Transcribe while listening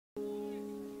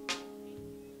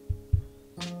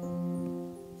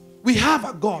We have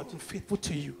a God who is faithful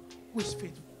to you. Who is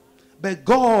faithful. But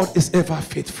God is ever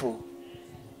faithful.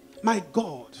 My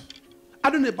God. I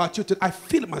don't know about you. I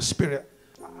feel in my spirit.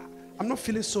 I'm not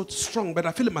feeling so strong, but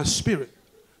I feel in my spirit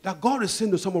that God is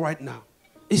saying to someone right now,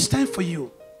 it's time for you.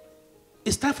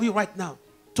 It's time for you right now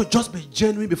to just be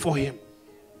genuine before Him.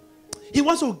 He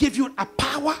wants to give you a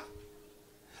power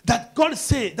that God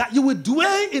said that you will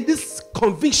dwell in this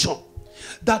conviction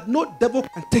that no devil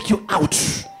can take you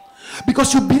out.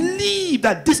 Because you believe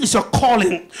that this is your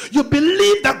calling. You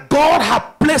believe that God has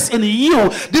placed in you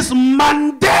this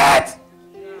mandate.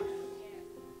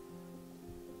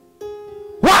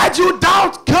 Why do you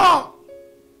doubt God?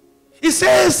 He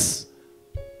says,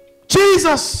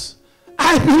 Jesus,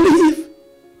 I believe,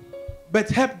 but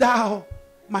help thou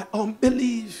my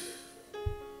unbelief.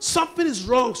 Something is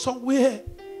wrong somewhere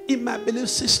in my belief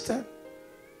system.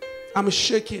 I'm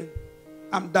shaking.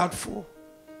 I'm doubtful.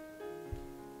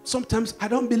 Sometimes I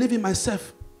don't believe in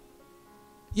myself.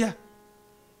 Yeah.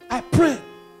 I pray.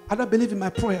 I don't believe in my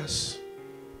prayers.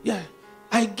 Yeah.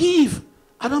 I give.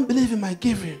 I don't believe in my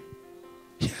giving.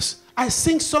 Yes. I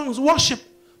sing songs, worship.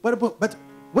 But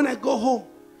when I go home,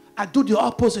 I do the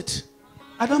opposite.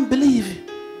 I don't believe.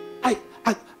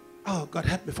 Oh, God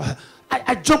help me, Father.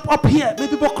 I jump up here, make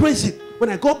people crazy.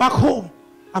 When I go back home,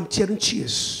 I'm tearing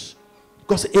cheers.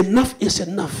 Because enough is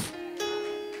enough.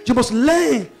 You must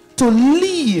learn to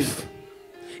live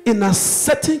in a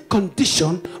certain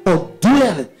condition or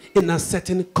dwell in a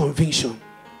certain conviction.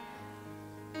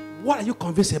 What are you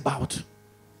convinced about?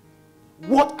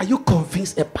 What are you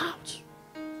convinced about?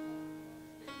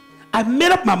 I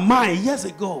made up my mind years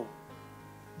ago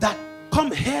that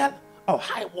come hell or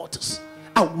high waters,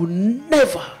 I will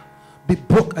never be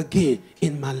broke again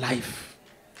in my life.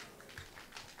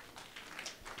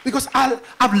 Because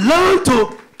I've learned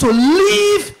to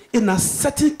live in a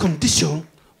certain condition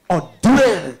or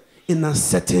dwell in a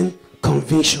certain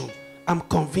conviction. I'm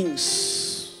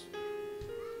convinced.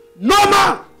 No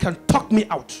man can talk me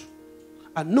out.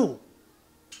 I know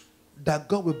that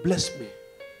God will bless me.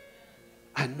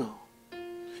 I know.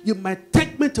 You might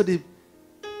take me to the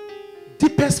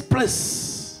deepest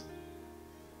place.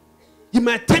 You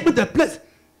might take me to a place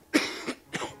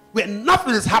where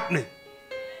nothing is happening.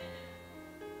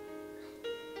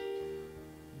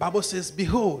 Bible says,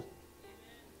 behold,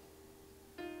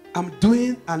 I'm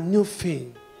doing a new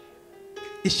thing.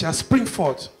 It shall spring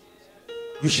forth.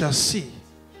 You shall see.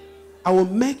 I will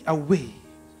make a way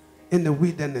in the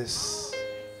wilderness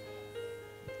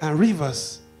and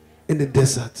rivers in the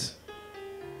desert.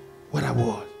 What a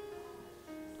word.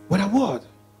 What a word.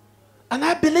 And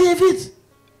I believe it.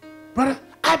 Brother,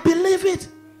 I believe it.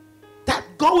 That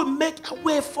God will make a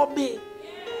way for me.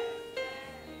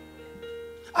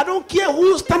 I don't care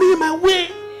who's standing in my way.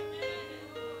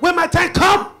 When my time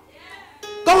comes,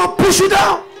 God will push you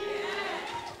down.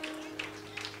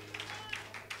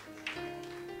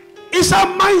 It's a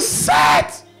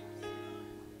mindset.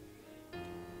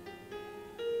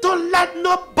 Don't let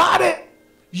nobody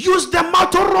use them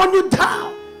mouth to run you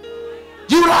down.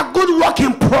 You are a good work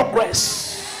in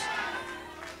progress.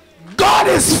 God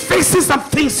is fixing some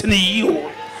things in you.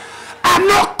 I'm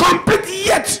not complete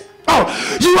yet.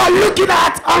 Oh, you are looking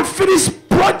at unfinished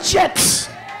projects.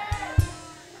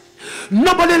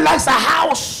 Nobody likes a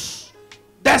house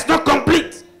that's not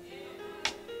complete.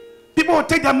 People will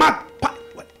take their mark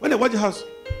when they watch the house.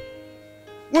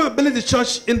 When we build the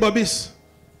church in Bobby's,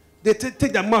 they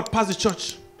take their mouth past the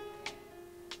church.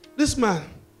 This man,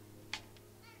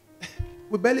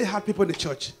 we barely had people in the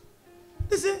church.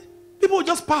 They say, people will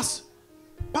just pass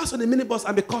on the minibus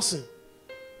and be cursing.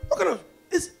 What kind of,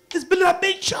 it's building a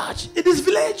big church in this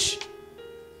village.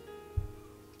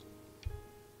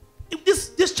 If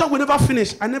this church will never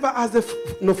finish, I never asked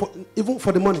them even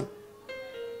for the money.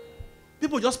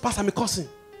 People just pass and be cursing.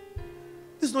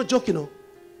 This is not joking, no.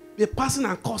 They're passing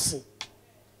and cursing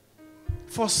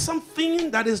for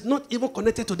something that is not even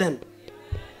connected to them.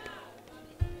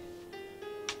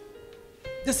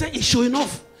 They say it's sure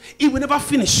enough. It will never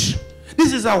finish.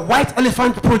 This is a white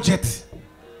elephant project.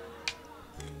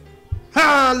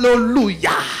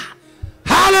 Hallelujah.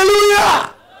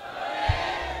 Hallelujah.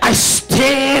 I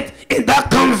stayed in that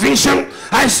conviction.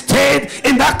 I stayed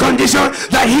in that condition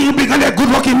that he who began a good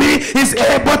work in me is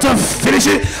able to finish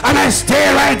it. And I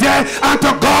stay right there. And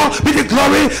to God be the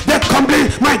glory, the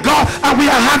complete, my God. And we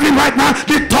are having right now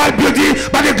the third beauty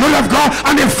by the glory of God.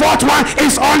 And the fourth one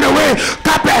is on the way.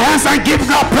 Clap your hands and give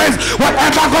God praise.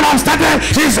 Whatever God has started,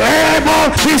 he's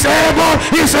able, he's able,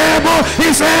 he's able,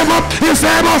 he's able, he's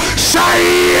able. Shout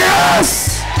yes.